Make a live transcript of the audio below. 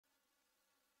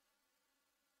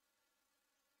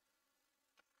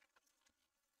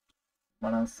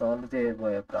మనం సాల్వ్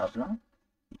చేయబోయే problem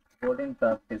coding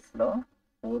ప్రాక్టీస్లో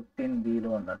 14Bలో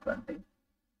ఉన్నటువంటి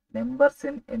numbers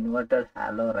in inverted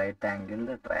hollow right angle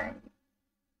triangle.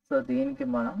 So దీనికి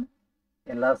మనం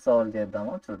ఎలా సాల్వ్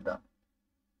చేద్దామో చూద్దాం.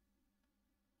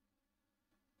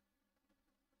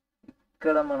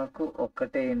 ఇక్కడ మనకు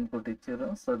ఒక్కటే ఇన్పుట్ ఇచ్చారు.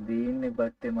 సో దీన్ని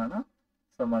బట్టి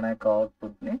మన యొక్క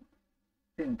అవుట్పుట్ని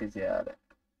ప్రింట్ చేయాలి.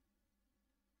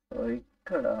 సో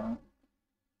ఇక్కడ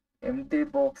ఎంటీ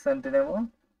బాక్స్ అంటేనేమో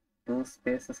 2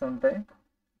 స్పేసెస్ ఉంటాయి.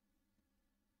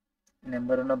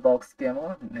 నెంబర్ ఉన్న బాక్స్కి ఏమో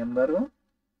నెంబరు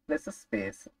ప్లస్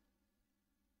స్పేస్.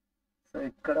 సో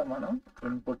ఇక్కడ మనం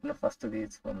ఇన్పుట్ను ఫస్ట్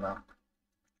తీసుకుందాం.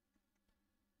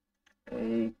 ఏ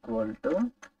ఈక్వల్ టు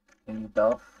ఇంట్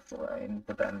ఆఫ్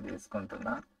ఇన్పుట్ అని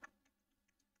తీసుకుంటున్నా.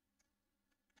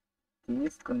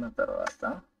 తీసుకున్న తర్వాత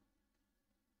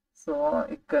సో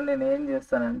ఇక్కడ నేను ఏం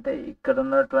చేస్తానంటే ఇక్కడ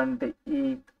ఉన్నటువంటి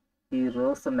ఈ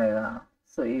రోస్ ఉన్నాయి కదా,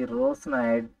 సో ఈ రోస్ను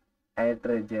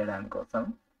ఐటరేట్ చేయడానికి కోసం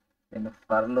నేను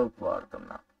ఫర్ లూప్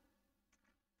వాడుతున్నా.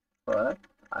 For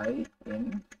I in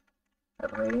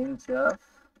range of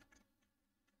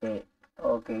A.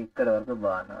 Okay, ఇక్కడ వరకు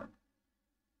బాగానే ఉంది.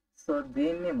 సో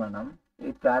దీన్ని మనం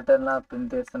ఈ ప్యాటర్న్ లా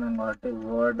ప్రింట్ చేస్తున్నాం కాబట్టి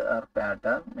వర్డ్ ఆర్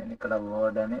ప్యాటర్న్, నేను ఇక్కడ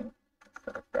వర్డ్ అని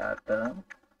ప్యాటర్న్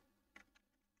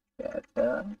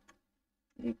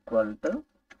ఈక్వల్ టు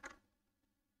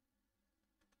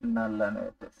నల్ అని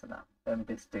పెట్టేసిన,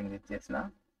 ఎంటీ స్ట్రింగ్ ఇచ్చేసిన.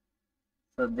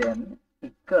 సో దెన్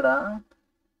ఇక్కడ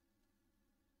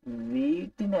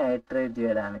వీటిని ఐటరేట్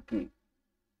చేయడానికి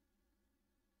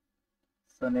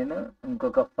సో నేను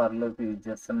ఇంకొక ఫర్ లూప్ యూజ్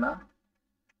చేస్తున్నా.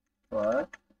 For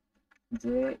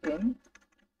J in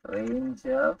range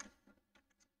of,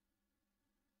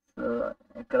 so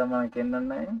ఇక్కడ మనకి ఎన్ని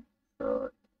ఉన్నాయి, సో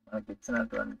మనకి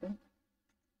ఇచ్చినటువంటి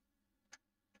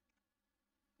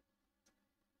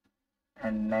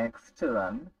అండ్ నెక్స్ట్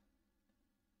వన్.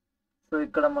 సో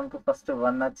ఇక్కడ మనకు ఫస్ట్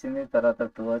 1 వచ్చింది, తర్వాత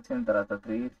 2 వచ్చింది, తర్వాత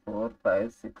 3, 4,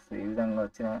 5, 6 ఈ విధంగా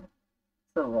వచ్చినాయి.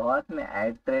 సో వాటిని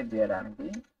ఐటరేట్ చేయడానికి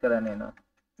ఇక్కడ నేను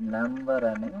నెంబర్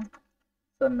అని,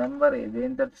 సో నెంబర్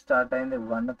దేనితో స్టార్ట్ అయింది,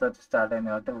 1 తోటి స్టార్ట్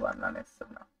అయింది కాబట్టి 1 అని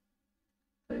ఇస్తున్నా.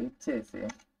 సో ఇచ్చేసి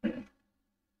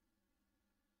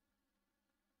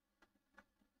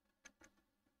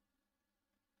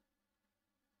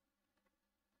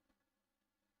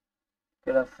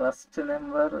ఇక్కడ ఫస్ట్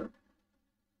నెంబర్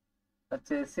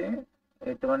వచ్చేసి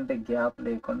ఎటువంటి గ్యాప్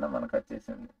లేకుండా మనకు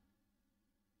వచ్చేసింది.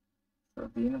 సో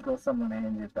దీనికోసం మనం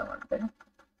ఏం చేద్దామంటే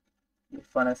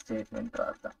ఇఫ్ అనే స్టేట్మెంట్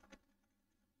రాద్దాం.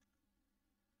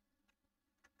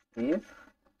 ఇఫ్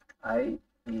ఐ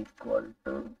ఈక్వల్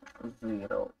టు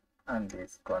 0 అని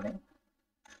తీసుకొని,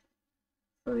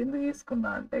 సో ఎందుకు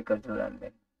తీసుకున్నా అంటే ఇక్కడ చూడండి,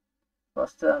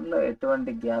 ఫస్ట్ దాంట్లో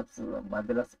ఎటువంటి గ్యాప్స్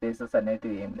మధ్యలో స్పేసెస్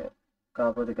అనేటివి ఏం లేవు.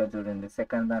 కాకపోతే ఇక్కడ చూడండి,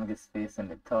 సెకండ్ దానికి స్పేస్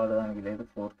ఉంది, థర్డ్ దానికి లేదు,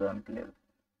 ఫోర్త్ దానికి లేదు.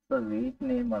 సో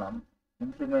వీటిని మనం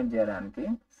ఇంప్లిమెంట్ చేయడానికి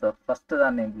సో ఫస్ట్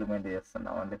దాన్ని ఇంప్లిమెంట్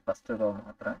చేస్తున్నాం అండి, ఫస్ట్ రో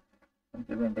మాత్రం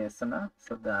ఇంప్లిమెంట్ చేస్తున్నా.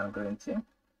 సో దాని గురించి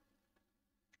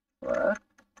for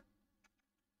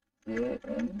a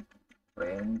in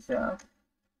range of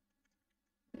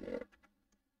ఏ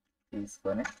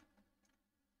తీసుకొని,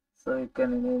 సో ఇక్కడ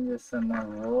నేను ఏం చేస్తున్నా,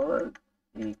 word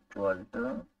equal to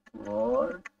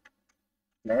word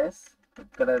plus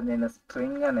ఇక్కడ నేను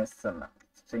స్ట్రింగ్ అని ఇస్తున్నా.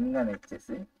 స్ట్రింగ్ అని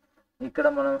ఇచ్చేసి ఇక్కడ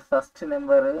మనం ఫస్ట్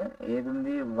నెంబర్ ఏది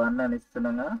ఉంది 1 అని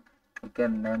ఇస్తున్నాగా, ఇక్కడ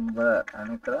నెంబర్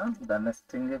అని ఇక్కడ దాన్ని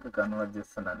స్ట్రింగ్కి కన్వర్ట్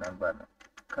చేస్తున్నా. నెంబర్ని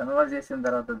కన్వర్ట్ చేసిన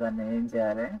తర్వాత దాన్ని ఏం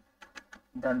చేయాలి,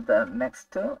 దాని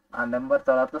నెక్స్ట్ ఆ నెంబర్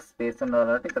తర్వాత స్పేస్ ఉండాలి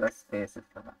కాబట్టి ఇక్కడ స్పేస్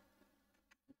ఇస్తున్నా.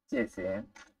 ఇచ్చేసి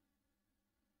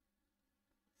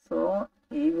సో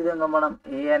ఈ విధంగా మనం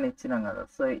ఏ అని ఇచ్చినాం కదా,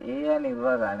 సో ఏ అని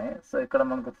ఇవ్వగానే సో ఇక్కడ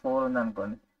మనకు 4 ఉంది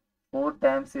అనుకోండి, 4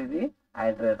 టైమ్స్ ఇది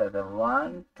ఐటరేట్ అవుతుంది.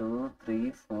 1, 2,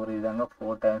 3, 4 ఈ విధంగా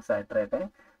 4 టైమ్స్ ఐటరేట్ అయ్యి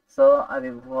సో అది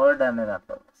వర్డ్ అనేది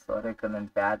అట్లా. సారీ ఇక్కడ నేను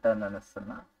ప్యాటర్న్ అని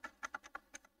ఇస్తున్నా.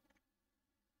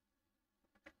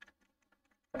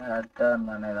 ప్యాటర్న్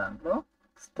అనే దాంట్లో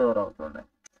స్టోర్ అవుతుంది.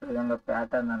 సో ఈ విధంగా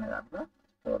ప్యాటర్న్ అనే దాంట్లో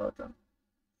స్టోర్ అవుతుంది.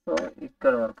 సో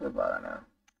ఇక్కడ వరకు బాగానే ఉంది.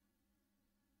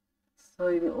 సో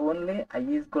ఇది ఓన్లీ ఐ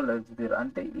ఈక్వల్ టు 0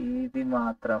 అంటే ఇది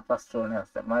మాత్రం ఫస్ట్ రోనే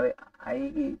వస్తాయి. మరి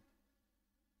ఐకి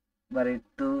మరి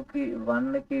 2కి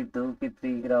 1కి 2కి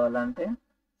 3కి రావాలంటే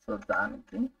సో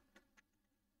దానికి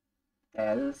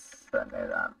ఎల్స్ అనే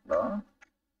దాంట్లో,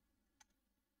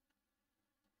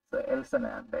 సో ఎల్స్ అనే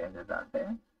అంటే ఏం చేద్దామంటే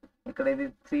ఇక్కడ ఇది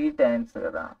 3 టైమ్స్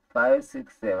కదా, 5,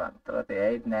 6, 7 తర్వాత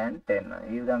 8, 9, 10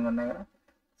 ఈ విధంగా ఉన్నాయి కదా.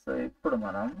 సో ఇప్పుడు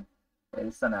మనం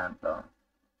ఎల్స్ అనే దాంట్లో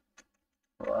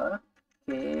for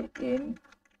K in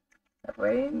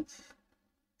range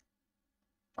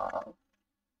of,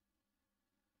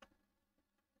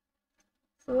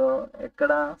 so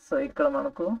ఇక్కడ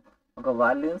మనకు ఒక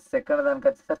వాల్యూ సెకండ్ దానికి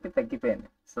వచ్చేసరికి తగ్గిపోయింది.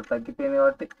 సో తగ్గిపోయింది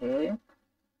కాబట్టి ఏ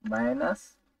మైనస్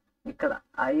ఇక్కడ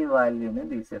ఐ వాల్యూని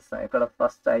తీసేస్తాం. ఇక్కడ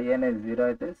ఫస్ట్ ఐ అనేది 0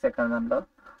 అయితే సెకండ్ దాంట్లో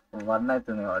 1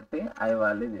 అవుతుంది కాబట్టి ఐ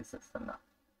వాల్యూ తీసేస్తున్నా.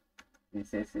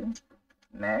 తీసేసి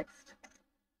నెక్స్ట్.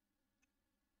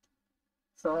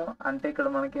 సో అంటే ఇక్కడ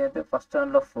మనకి అయితే ఫస్ట్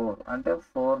దాంట్లో 4 అంటే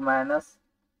 4 మైనస్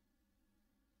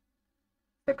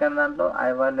సెకండ్ దాంట్లో ఐ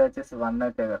వాల్యూ వచ్చేసి 1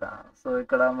 అయితే కదా. సో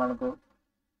ఇక్కడ మనకు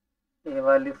ఏ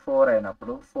వాల్యూ 4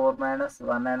 అయినప్పుడు 4 మైనస్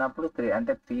 1 అయినప్పుడు 3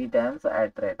 అంటే 3 టైమ్స్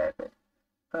ఐటరేట్ అవుతాయి.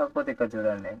 కాకపోతే ఇక్కడ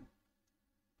చూడండి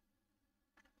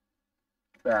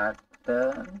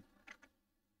pattern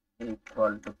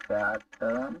equal to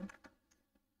pattern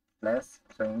plus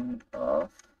string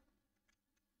of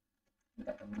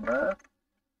number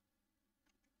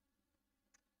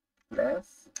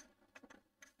plus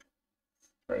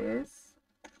space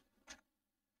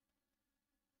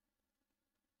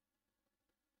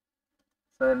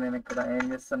so నేను ఇక్కడ ఏం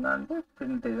చేస్తున్నా అంటే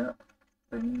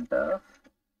ప్రింట్ ఆఫ్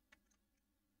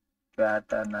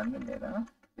ప్యాటర్న్ అని నేను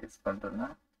తీసుకుంటున్నా.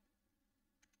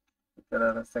 ఇక్కడ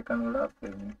సెకండ్ కూడా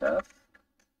ప్రింట్ ఆఫ్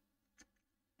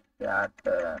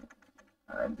ప్యాటర్న్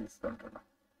అని తీసుకుంటున్నా.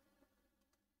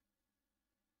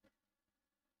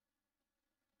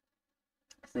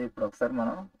 సో ఇప్పుడు ఒకసారి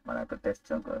మనం మన యొక్క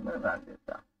టెస్ట్ రన్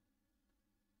చేద్దాం.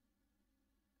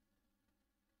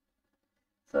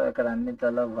 సో ఇక్కడ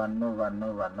అన్నిట్లలో 1 1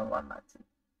 1 1 వచ్చింది.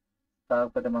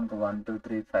 కాకపోతే మనకు 1 2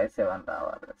 3 5 7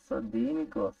 రావాలి. సో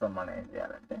దీనికోసం మనం ఏం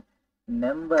చేయాలంటే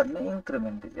నెంబర్ని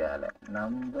ఇంక్రిమెంట్ చేయాలి.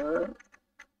 Number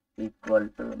equal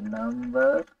to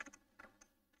number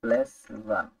plus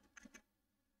 1.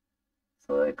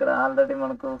 So ఇక్కడ ఆల్రెడీ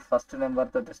మనకు ఫస్ట్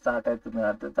నెంబర్ తోటి స్టార్ట్ అవుతుంది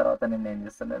కాబట్టి తర్వాత నేను ఏం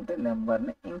చేస్తానంటే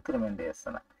నెంబర్ని ఇంక్రిమెంట్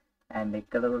చేస్తున్నా. అండ్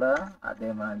ఇక్కడ కూడా అదే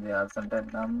మనం చేయాల్సి ఉంటే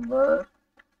number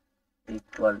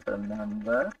equal to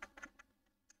number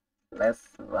plus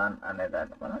 1 అనే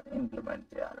దాన్ని మనం ఇంప్లిమెంట్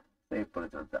చేయాలి. సో ఇప్పుడు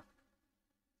చూద్దాం.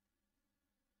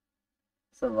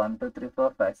 సో 1 2 3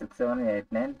 4 5 6 7 8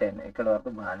 9 10 ఇక్కడ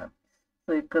వరకు బాగానే.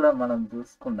 సో ఇక్కడ మనం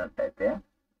చూసుకున్నట్టయితే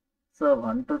సో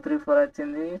 1 2 3 4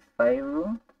 వచ్చింది 5,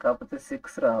 కాకపోతే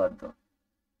 6 రావద్దు.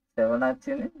 7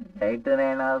 వచ్చింది, 8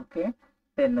 9 ఓకే,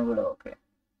 10 కూడా ఓకే.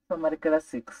 సో మరి ఇక్కడ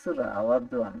 6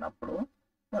 రావద్దు అన్నప్పుడు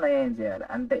మనం ఏం చేయాలి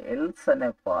అంటే ఎల్స్ అనే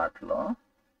పార్ట్లో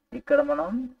ఇక్కడ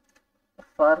మనం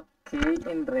for K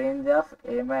in range of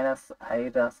A minus I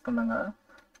రాసుకున్నాం కదా.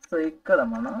 సో ఇక్కడ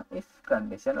మనం ఇఫ్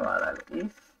కండిషన్ వాడాలి.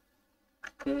 ఇఫ్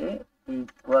కే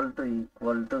ఈక్వల్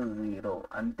టు 0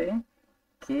 అంటే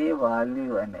కే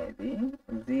వాల్యూ అనేది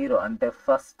 0 అంటే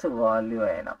ఫస్ట్ వాల్యూ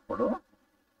అయినప్పుడు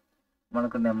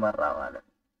మనకు నెంబర్ రావాలి.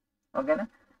 ఓకేనా.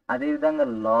 అదేవిధంగా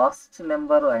లాస్ట్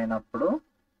నెంబర్ అయినప్పుడు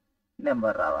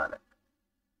నెంబర్ రావాలి.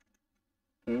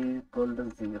 కే equal to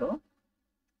 0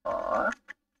 R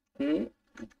K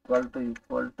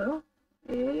equal to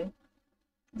A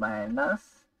minus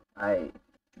I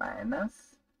minus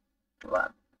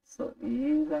 1. So ఈ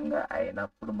విధంగా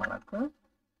అయినప్పుడు మనకు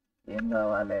ఏం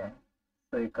కావాలి.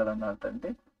 సో ఇక్కడ ఉన్నటువంటి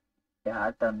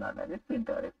ప్యాటర్న్ అనేది ప్రింట్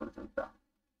అవ్వాలి. ఇప్పుడు చూద్దాం.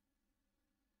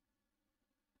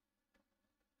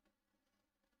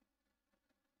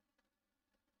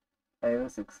 Five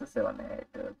 6 7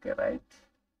 8 okay right.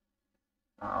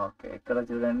 ఓకే ఇక్కడ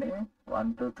చూడండి 1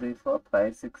 2 3 4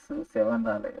 5 6 7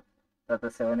 రాలేదు. తర్వాత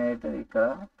 7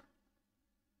 8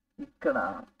 ఇక్కడ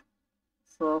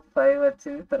సో 5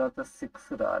 వచ్చింది, తర్వాత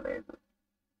 6 రాలేదు.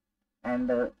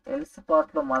 అండ్ ఎల్స్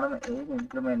పార్ట్లో మనం ఏం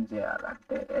ఇంప్లిమెంట్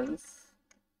చేయాలంటే ఎల్స్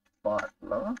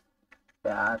పార్ట్లో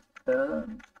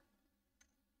pattern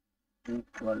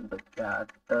equal to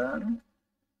pattern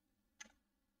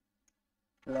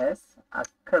plus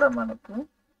అక్కడ మనకు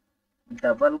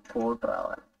డబల్ కోట్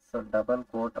రావాలి. సో డబల్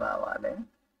కోట్ రావాలి.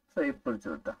 సో ఇప్పుడు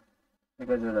చూద్దాం.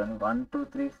 ఇక్కడ చూడండి 1 2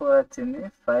 3 4 వచ్చింది,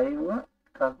 5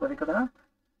 కాకపోతే ఇక్కడ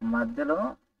మధ్యలో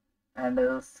అండ్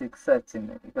 6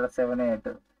 వచ్చింది. ఇక్కడ 7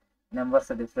 8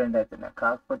 నెంబర్స్ డిఫరెంట్ అవుతున్నాయి.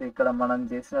 కాకపోతే ఇక్కడ మనం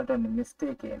చేసినటువంటి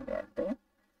మిస్టేక్ ఏంటి అంటే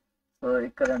సో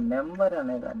ఇక్కడ నెంబర్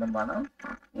అనేదాన్ని మనం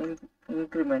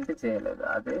ఇంక్రిమెంట్ చేయలేదు.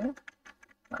 అదే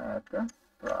మన యొక్క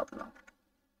ప్రాబ్లం.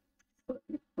 సో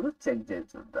ఇప్పుడు చెక్ చేసి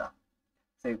చూద్దాం.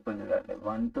 సో ఇప్పుడు చూడండి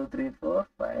 1 2 3 4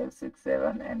 5 6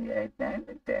 7 and 8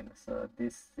 9 10. So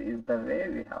this is the way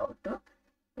we have to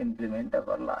implement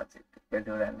hour logic. ఇక్కడ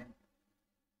చూడండి.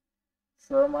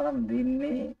 సో మనం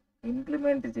దీన్ని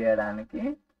ఇంప్లిమెంట్ చేయడానికి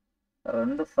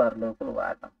 2 ఫర్ లూపులు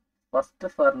వాడతాం. ఫస్ట్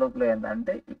ఫర్ లూప్లో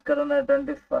ఏంటంటే ఇక్కడ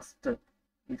ఉన్నటువంటి ఫస్ట్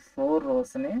ఈ 4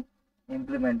 రోస్ని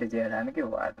ఇంప్లిమెంట్ చేయడానికి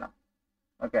వాడినాం.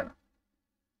 ఓకేనా.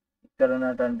 ఇక్కడ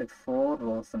ఉన్నటువంటి 4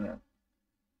 రోస్ని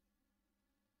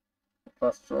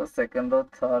first row, second row,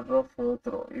 third row, fourth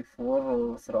రో ఈ 4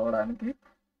 రోస్ రావడానికి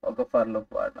ఒక ఫర్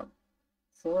లూప్ వాడడం.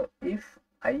 So if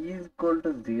i equal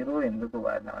to 0 ఎందుకు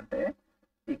వాడినాం అంటే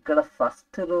ఇక్కడ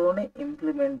ఫస్ట్ రోని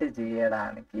ఇంప్లిమెంట్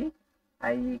చేయడానికి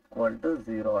i ఈక్వల్ టు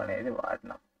 0 అనేది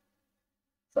వాడినాం.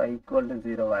 So i equal to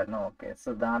 0 వాడినాం. Okay, so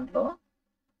దాంట్లో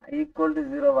i ఈక్వల్ టు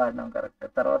 0 వాడినాం కరెక్ట్.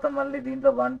 తర్వాత మళ్ళీ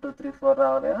దీంట్లో 1 2 3 4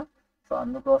 రావాలి కదా. సో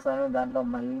అందుకోసమే దాంట్లో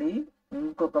మళ్ళీ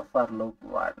ఇంకొక ఫర్ లూప్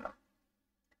వాడినాం.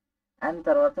 అండ్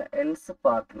తర్వాత ఎల్స్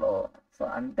పార్ట్లో సో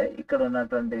అంటే ఇక్కడ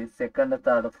ఉన్నటువంటి సెకండ్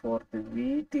థర్డ్ ఫోర్త్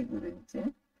వీటి గురించి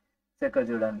ఇక్కడ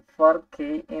చూడండి for k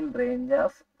in range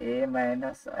of a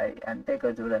minus i అంటే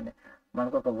ఇక్కడ చూడండి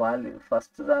మనకు ఒక వాల్యూ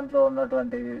ఫస్ట్ దాంట్లో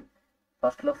ఉన్నటువంటి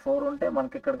ఫస్ట్లో 4 ఉంటే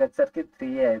మనకి ఇక్కడికి వచ్చేసరికి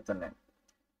 3 అవుతున్నాయి.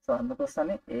 సో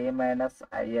అందుకోసమని a మైనస్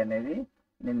i అనేది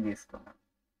నేను తీసుకున్నాను.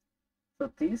 సో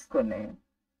తీసుకొని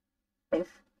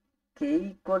ఇఫ్ k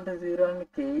ఈక్వల్ టు 0 అని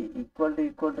k equal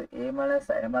to a minus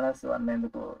i minus 1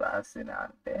 ఎందుకు రాసిన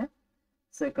అంటే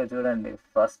సో ఇక్కడ చూడండి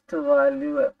ఫస్ట్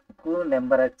వాల్యూకు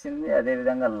నెంబర్ వచ్చింది,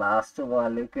 అదేవిధంగా లాస్ట్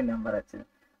వాల్యూకి నెంబర్ వచ్చింది,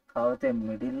 కాకపోతే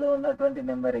మిడిల్లో ఉన్నటువంటి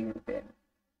నెంబర్ ఎగిరిపోయింది.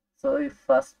 సో ఈ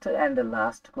ఫస్ట్ అండ్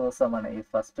లాస్ట్ కోసం అని ఈ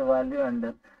first value and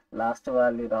last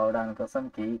value రావడానికి కోసం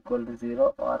k equal to 0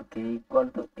 are k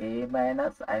equal to a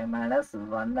minus i minus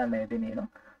 1 అనేది నేను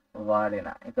వాడిన.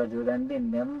 ఇక్కడ చూడండి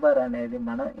నెంబర్ అనేది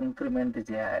మనం ఇంక్రిమెంట్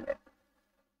చేయాలి.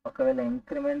 ఒకవేళ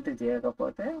ఇంక్రిమెంట్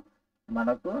చేయకపోతే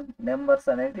మనకు నెంబర్స్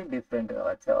అనేది డిఫరెంట్గా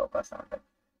వచ్చే అవకాశం ఉంటుంది.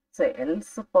 సో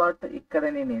ఎల్స్ పార్ట్ ఇక్కడ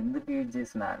నేను ఎందుకు యూజ్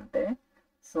చేసిన అంటే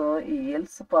సో ఈ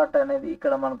ఎల్స్ పార్ట్ అనేది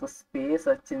ఇక్కడ మనకు స్పేస్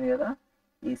వచ్చింది కదా,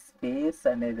 ఈ స్పేస్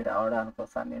అనేది రావడానికి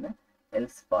కోసం నేను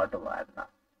ఎల్స్ పార్ట్ వాడిన.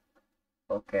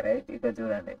 ఓకే రైట్, ఇక్కడ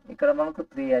చూడండి ఇక్కడ మనకు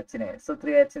 3 వచ్చినాయి. సో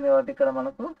 3 వచ్చింది కాబట్టి ఇక్కడ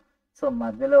మనకు సో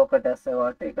మధ్యలో ఒకటి వస్తాయి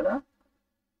కాబట్టి ఇక్కడ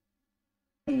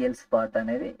ఈ ఎల్స్ పార్ట్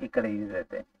అనేది ఇక్కడ యూజ్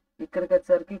అవుతాయి. ఇక్కడికి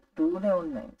వచ్చేసరికి 2నే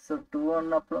ఉన్నాయి. సో 2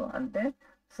 ఉన్నప్పుడు అంటే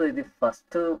సో ఇది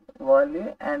first value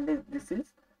and this is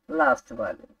lost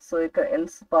value. So ఇక్కడ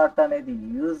ఎల్స్ పార్ట్ అనేది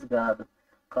యూజ్ కాదు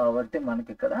కాబట్టి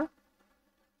మనకి ఇక్కడ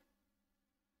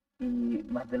ఈ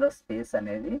మధ్యలో స్పేస్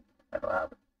అనేది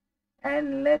రాదు.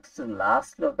 అండ్ నెక్స్ట్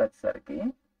లాస్ట్లోకి వచ్చేసరికి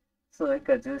సో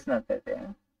ఇక్కడ చూసినట్టయితే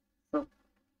సో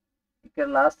ఇక్కడ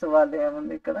లాస్ట్ వాల్యూ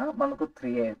ఏముంది, ఇక్కడ మనకు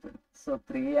 3 అవుతుంది. సో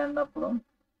 3 అన్నప్పుడు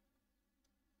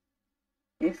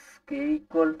ఇఫ్ k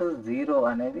ఈక్వల్ టు 0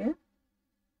 అనేది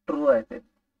ట్రూ అవుతుంది.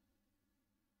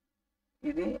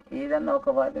 ఇది ఏదన్నా ఒక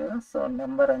వాల్యూ సో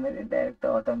నెంబర్ అనేది డైరెక్ట్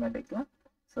ఆటోమేటిక్గా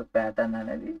సో ప్యాటర్న్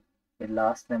అనేది ఈ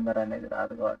లాస్ట్ నెంబర్ అనేది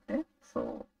రాదు కాబట్టి సో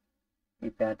ఈ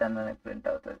ప్యాటర్న్ అనేది ప్రింట్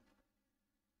అవుతుంది.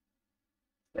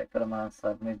 ఇక్కడ మనం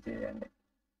సబ్మిట్ చేయండి.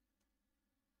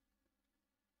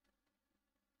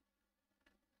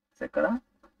 ఇక్కడ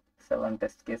 7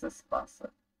 టెస్ట్ కేసెస్ పాస్.